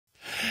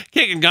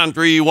Kicking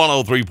Country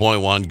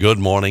 103.1. Good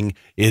morning.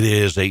 It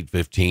is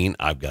 8:15.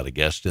 I've got a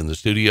guest in the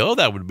studio.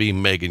 That would be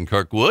Megan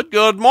Kirkwood.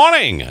 Good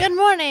morning. Good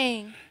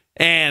morning.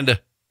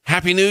 And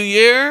Happy New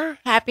Year.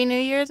 Happy New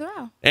Year as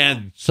well.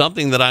 And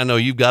something that I know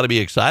you've got to be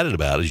excited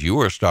about is you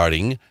are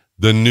starting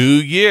the new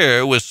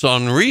year with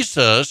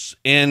Sonrisas,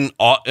 and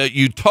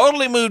you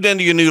totally moved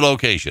into your new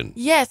location.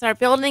 Yes, our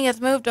building has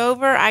moved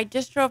over. I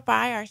just drove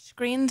by. Our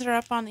screens are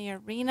up on the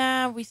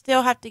arena. We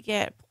still have to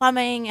get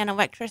plumbing and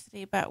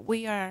electricity, but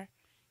we are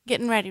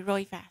getting ready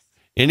really fast.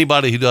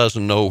 Anybody who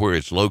doesn't know where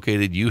it's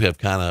located, you have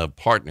kind of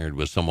partnered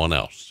with someone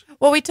else.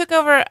 Well, we took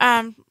over,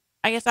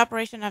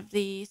 operation of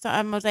the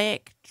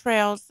Mosaic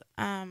Trails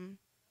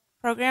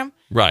program.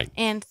 Right.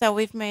 And so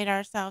we've made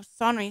ourselves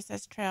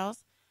Sonrisas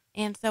Trails.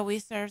 And so we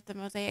serve the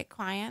Mosaic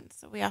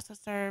clients. We also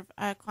serve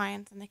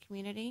clients in the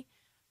community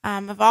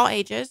of all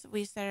ages.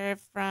 We serve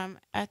from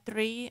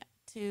 3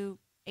 to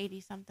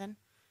 80-something.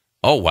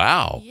 Oh,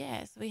 wow.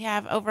 Yes, we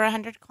have over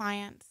 100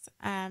 clients.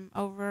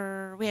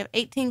 We have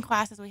 18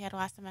 classes we had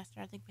last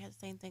semester. I think we had the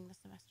same thing this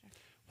semester.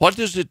 What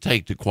does it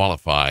take to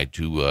qualify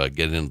to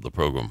get into the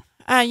program?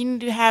 You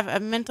need to have a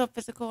mental,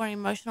 physical, or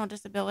emotional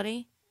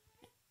disability.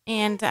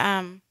 And you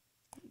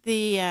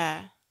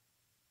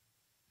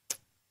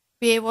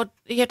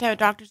have to have a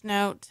doctor's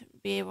note,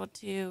 be able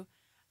to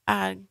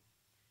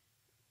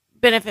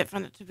benefit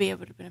from it, to be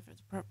able to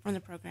benefit from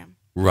the program.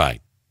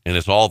 Right. And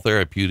it's all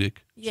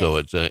therapeutic. Yes. So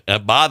it's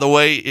by the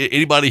way,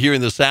 anybody hearing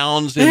the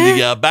sounds in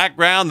the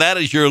background, that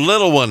is your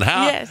little one.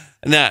 Yes.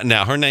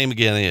 Now her name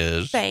again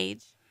is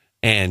Sage.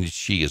 And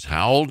she is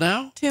how old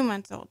now? 2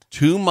 months old.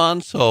 2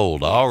 months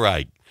old. All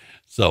right.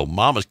 So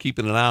Mama's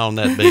keeping an eye on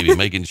that baby,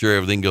 making sure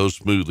everything goes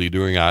smoothly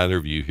during our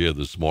interview here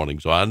this morning.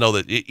 So I know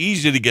that it's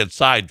easy to get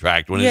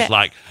sidetracked when it's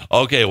like,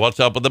 okay,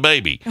 what's up with the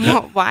baby?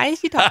 Well, why is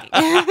she talking?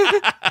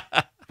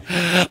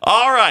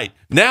 All right.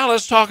 Now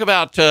let's talk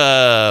about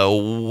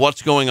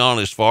what's going on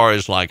as far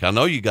as, like, I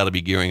know you got to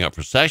be gearing up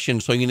for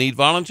sessions, so you need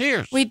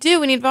volunteers. We do.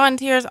 We need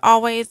volunteers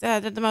always. They're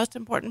the most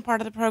important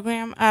part of the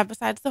program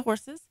besides the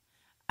horses.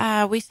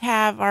 We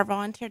have our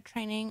volunteer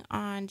training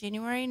on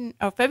February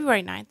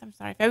 9th.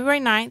 February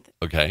 9th.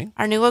 Okay.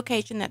 Our new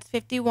location, that's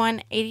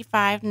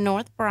 5185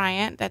 North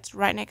Bryant. That's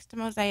right next to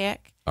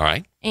Mosaic. All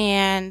right.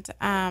 And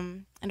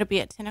it'll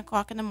be at 10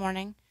 o'clock in the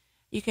morning.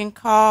 You can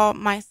call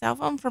my cell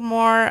phone for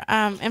more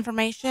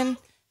information,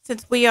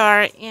 since we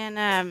are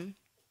in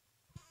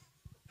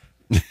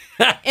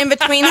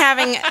between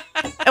having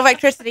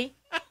electricity.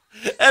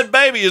 That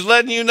baby is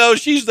letting you know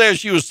she's there.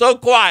 She was so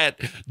quiet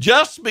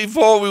just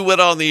before we went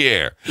on the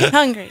air.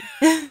 Hungry.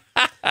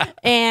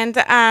 And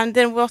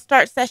then we'll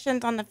start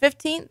sessions on the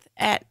 15th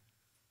at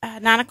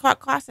 9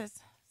 o'clock classes.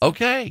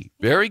 Okay,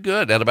 very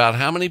good. And about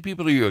how many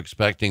people are you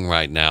expecting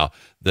right now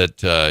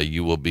that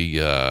you will be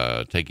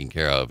taking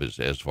care of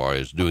as far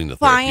as doing the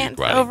therapeutic clients?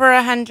 riding? Over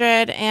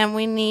 100, and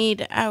we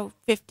need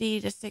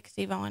 50 to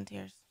 60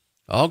 volunteers.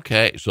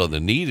 Okay, so the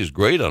need is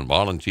great on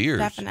volunteers.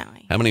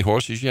 Definitely. How many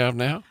horses you have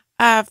now?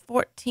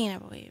 14, I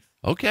believe.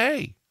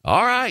 Okay,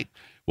 all right.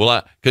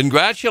 Well,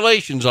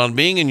 congratulations on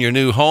being in your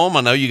new home.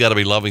 I know you got to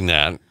be loving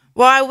that.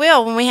 Well, I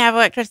will when we have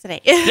electricity.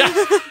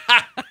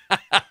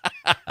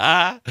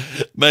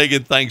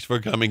 Megan, thanks for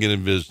coming in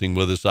and visiting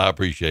with us. I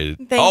appreciate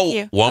it. Thank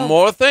you. One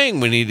more thing.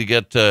 We need to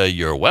get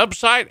your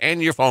website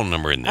and your phone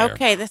number in there.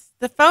 Okay,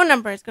 the phone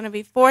number is going to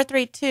be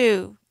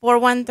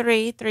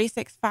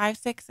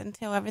 432-413-3656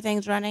 until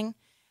everything's running.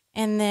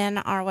 And then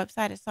our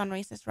website is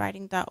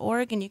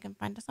sonrisasriding.org, and you can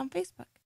find us on Facebook.